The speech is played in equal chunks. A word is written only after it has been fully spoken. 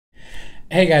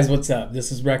Hey guys, what's up? This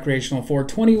is Recreational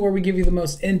 420, where we give you the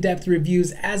most in-depth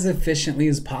reviews as efficiently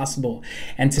as possible.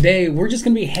 And today we're just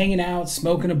going to be hanging out,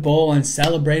 smoking a bowl, and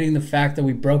celebrating the fact that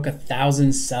we broke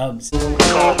 1,000 subs.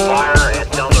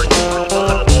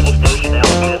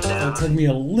 It took me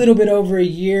a little bit over a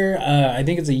year. I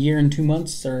think it's a year and 2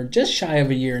 months, or just shy of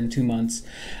a year and 2 months,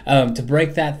 to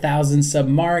break that 1,000 sub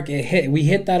mark. We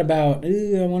hit that about,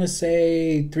 I want to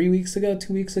say 3 weeks ago,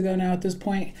 2 weeks ago now at this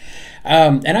point.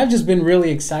 And I've just been really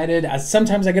excited.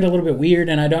 Sometimes I get a little bit weird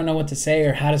and I don't know what to say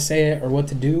or how to say it or what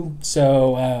to do.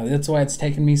 So that's why it's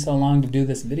taken me so long to do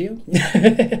this video.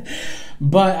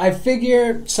 But I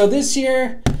figure, so this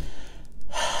year,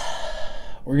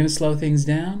 we're going to slow things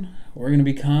down. We're going to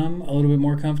become a little bit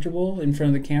more comfortable in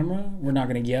front of the camera. We're not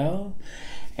going to yell.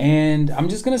 And I'm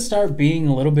just going to start being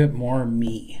a little bit more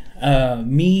me.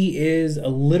 Me is a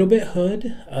little bit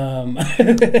hood.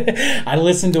 I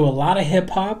listen to a lot of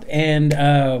hip hop, and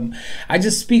I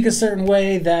just speak a certain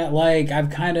way that like I've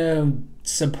kind of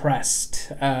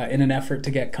suppressed in an effort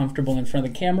to get comfortable in front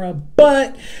of the camera.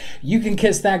 But you can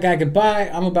kiss that guy goodbye.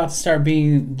 I'm about to start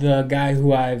being the guy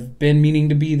who I've been meaning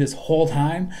to be this whole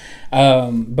time,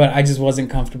 but I just wasn't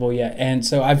comfortable yet. And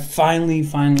so I finally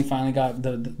got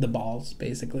the balls,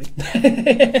 basically,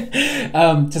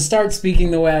 to start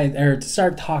speaking the way to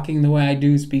start talking the way I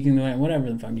do, speaking the way,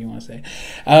 whatever the fuck you want to say.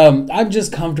 I'm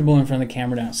just comfortable in front of the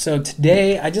camera now. So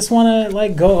today I just want to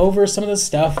like go over some of the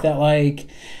stuff that, like,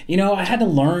 you know, I had to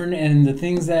learn, and the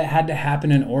things that had to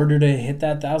happen in order to hit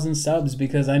that 1,000 subs,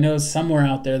 because I know somewhere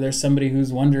out there's somebody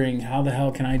who's wondering, how the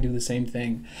hell can I do the same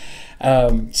thing?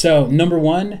 So number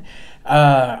one,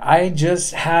 I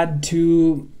just had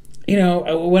to, you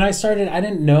know, when I started, I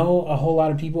didn't know a whole lot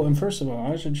of people. And first of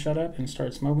all, I should shut up and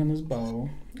start smoking this bowl.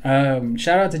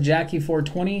 Shout out to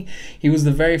Jackie420. He was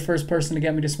the very first person to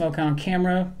get me to smoke on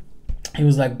camera. He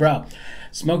was like, bro,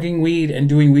 smoking weed and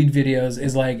doing weed videos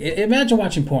is like, imagine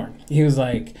watching porn. He was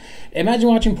like, imagine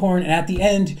watching porn, and at the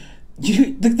end,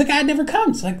 the guy never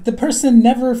comes. Like, the person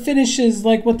never finishes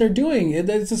like what they're doing.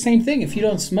 It's the same thing. If you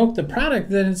don't smoke the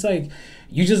product, then it's like,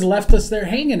 you just left us there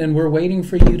hanging and we're waiting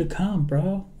for you to come,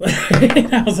 bro.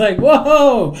 And I was like,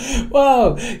 whoa,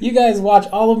 you guys watch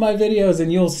all of my videos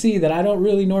and you'll see that I don't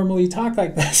really normally talk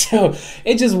like that. So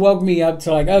it just woke me up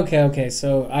to like, okay,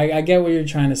 so I get what you're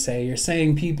trying to say. You're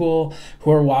saying people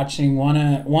who are watching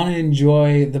wanna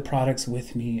enjoy the products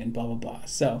with me and blah, blah, blah.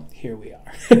 So here we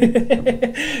are.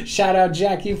 Shout out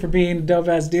Jackie for being a dope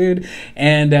ass dude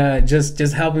and just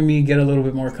helping me get a little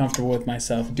bit more comfortable with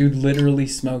myself. Dude literally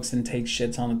smokes and takes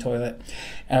shits on the toilet.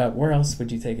 Where else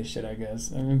would you take a shit, I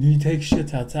guess? I mean, he takes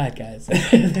shits outside, guys.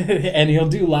 And he'll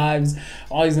do lives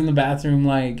while he's in the bathroom.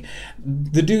 Like,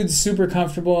 the dude's super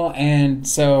comfortable, and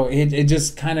so it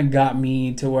just kind of got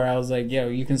me to where I was like, yo,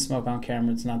 you can smoke on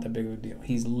camera, it's not that big of a deal.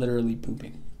 He's literally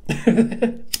pooping.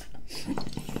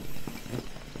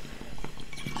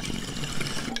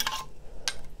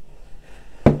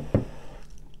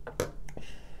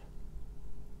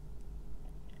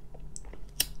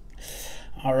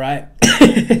 All right.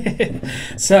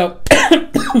 So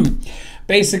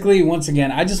basically, once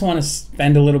again, I just want to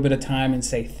spend a little bit of time and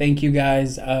say thank you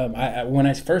guys. When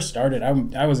I first started,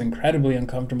 I was incredibly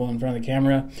uncomfortable in front of the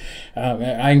camera.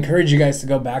 I encourage you guys to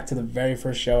go back to the very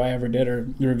first show I ever did, or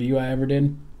the review I ever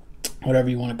did, whatever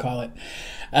you want to call it.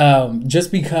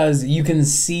 Just because you can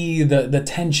see the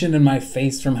tension in my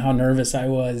face from how nervous I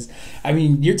was. I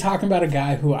mean, you're talking about a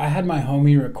guy who I had my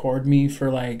homie record me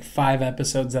for like 5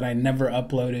 episodes that I never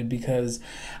uploaded because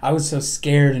I was so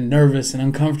scared and nervous and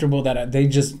uncomfortable that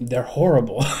they're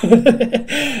horrible.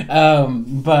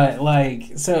 But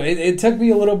like, so it took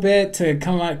me a little bit to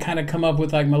kind of come up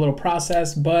with like my little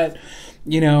process, but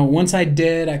you know, once I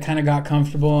did, I kind of got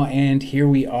comfortable, and here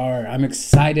we are. I'm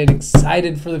excited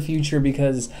for the future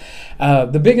because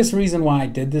the biggest reason why I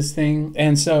did this thing,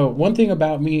 and so one thing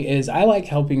about me is I like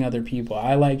helping other people.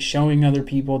 I like showing other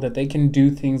people that they can do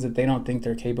things that they don't think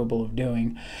they're capable of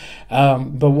doing.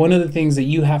 But one of the things that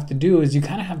you have to do is you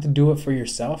kind of have to do it for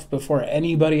yourself before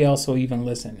anybody else will even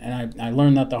listen. And I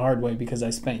learned that the hard way because I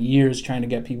spent years trying to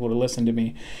get people to listen to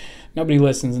me. Nobody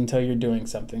listens until you're doing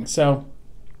something. So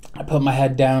I put my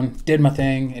head down, did my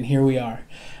thing, and here we are.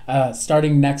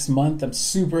 Starting next month, I'm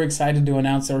super excited to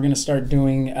announce that we're going to start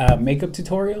doing makeup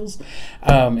tutorials.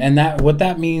 And what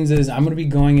that means is I'm going to be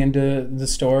going into the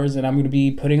stores and I'm going to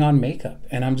be putting on makeup.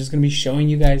 And I'm just going to be showing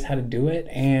you guys how to do it.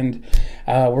 And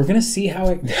we're going to see how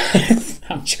it...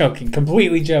 I'm joking. joking,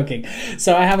 completely joking.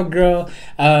 So I have a girl,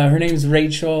 her name's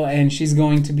Rachel, and she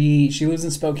lives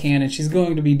in Spokane, and she's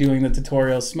going to be doing the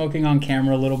tutorials, smoking on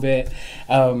camera a little bit.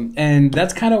 And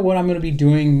that's kind of what I'm going to be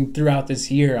doing throughout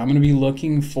this year. I'm going to be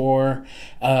looking for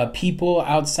people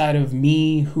outside of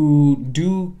me who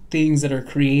do things that are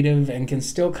creative and can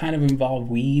still kind of involve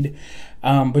weed,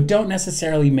 but don't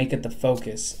necessarily make it the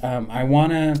focus. I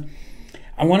want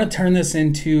to turn this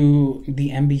into the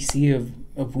NBC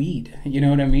of weed. You know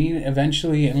what I mean?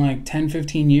 Eventually, in like 10,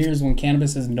 15 years, when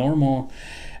cannabis is normal,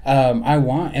 I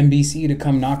want NBC to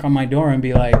come knock on my door and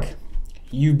be like,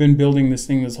 you've been building this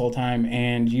thing this whole time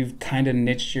and you've kind of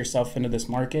niched yourself into this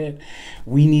market.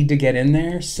 We need to get in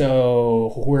there,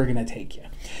 so we're going to take you.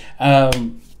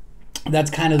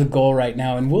 That's kind of the goal right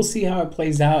now, and we'll see how it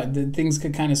plays out. Things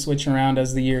could kind of switch around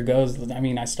as the year goes. I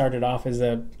mean, I started off as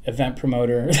a event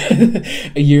promoter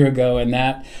a year ago, and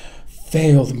that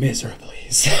failed miserably.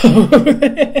 So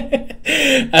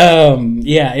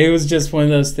yeah, it was just one of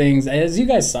those things. As you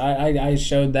guys saw, I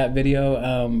showed that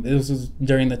video. This was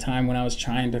during the time when I was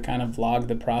trying to kind of vlog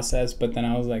the process, but then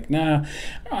I was like, nah,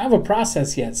 I don't have a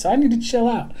process yet, so I need to chill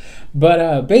out.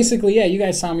 But basically, yeah, you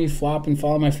guys saw me flop and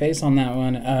fall on my face on that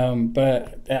one.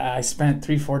 But I spent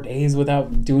 3-4 days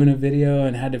without doing a video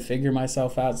and had to figure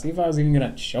myself out, see if I was even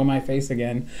gonna show my face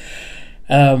again.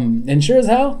 And sure as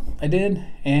hell I did,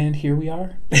 and here we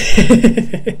are.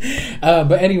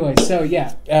 But anyway, so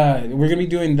yeah, we're gonna be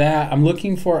doing that. I'm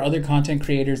looking for other content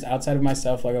creators outside of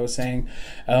myself, like I was saying,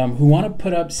 who want to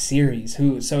put up series.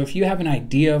 So if you have an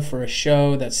idea for a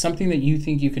show, that's something that you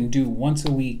think you can do once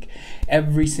a week,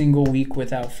 every single week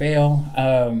without fail,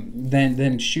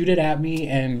 then shoot it at me,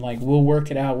 and like we'll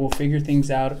work it out, we'll figure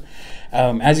things out.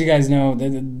 As you guys know,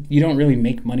 you don't really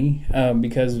make money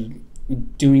because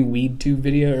doing weed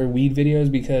videos,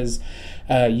 because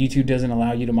YouTube doesn't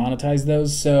allow you to monetize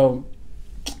those. So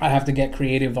I have to get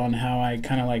creative on how I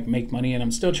kind of like make money, and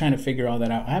I'm still trying to figure all that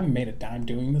out. I haven't made a dime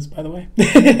doing this, by the way.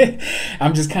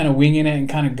 I'm just kind of winging it and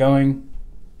kind of going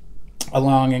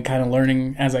along and kind of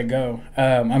learning as I go.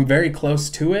 I'm very close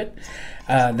to it.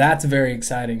 That's very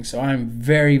exciting. So I'm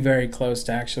very, very close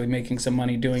to actually making some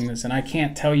money doing this, and I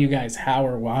can't tell you guys how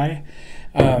or why.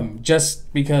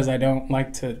 Just because I don't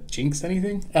like to jinx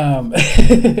anything.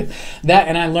 That,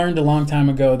 and I learned a long time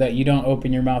ago that you don't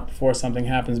open your mouth before something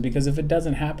happens, because if it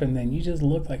doesn't happen, then you just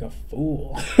look like a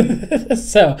fool.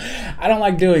 So I don't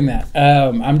like doing that.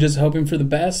 I'm just hoping for the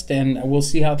best, and we'll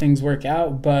see how things work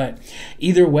out. But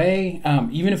either way,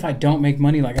 even if I don't make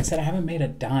money, like I said, I haven't made a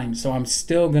dime, so I'm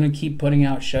still gonna keep putting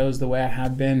out shows the way I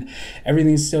have been.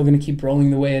 Everything's still gonna keep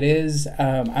rolling the way it is.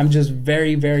 I'm just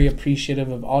very, very appreciative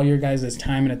of all your guys'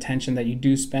 time and attention that you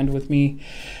do spend with me.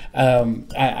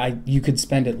 You could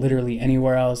spend it literally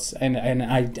anywhere else, and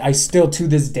I still to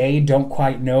this day don't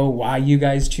quite know why you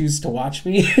guys choose to watch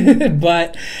me.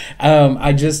 But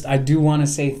I do want to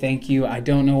say thank you. I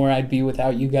don't know where I'd be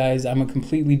without you guys. I'm a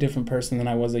completely different person than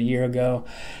I was a year ago,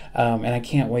 and I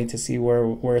can't wait to see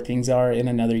where things are in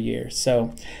another year.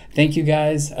 So thank you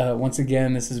guys. Once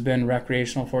again, this has been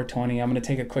Recreational 420. I'm going to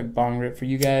take a quick bong rip for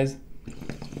you guys.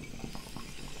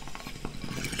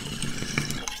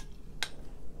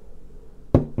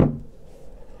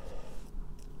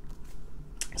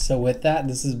 So with that,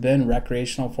 this has been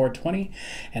Recreational 420,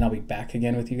 and I'll be back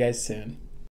again with you guys soon.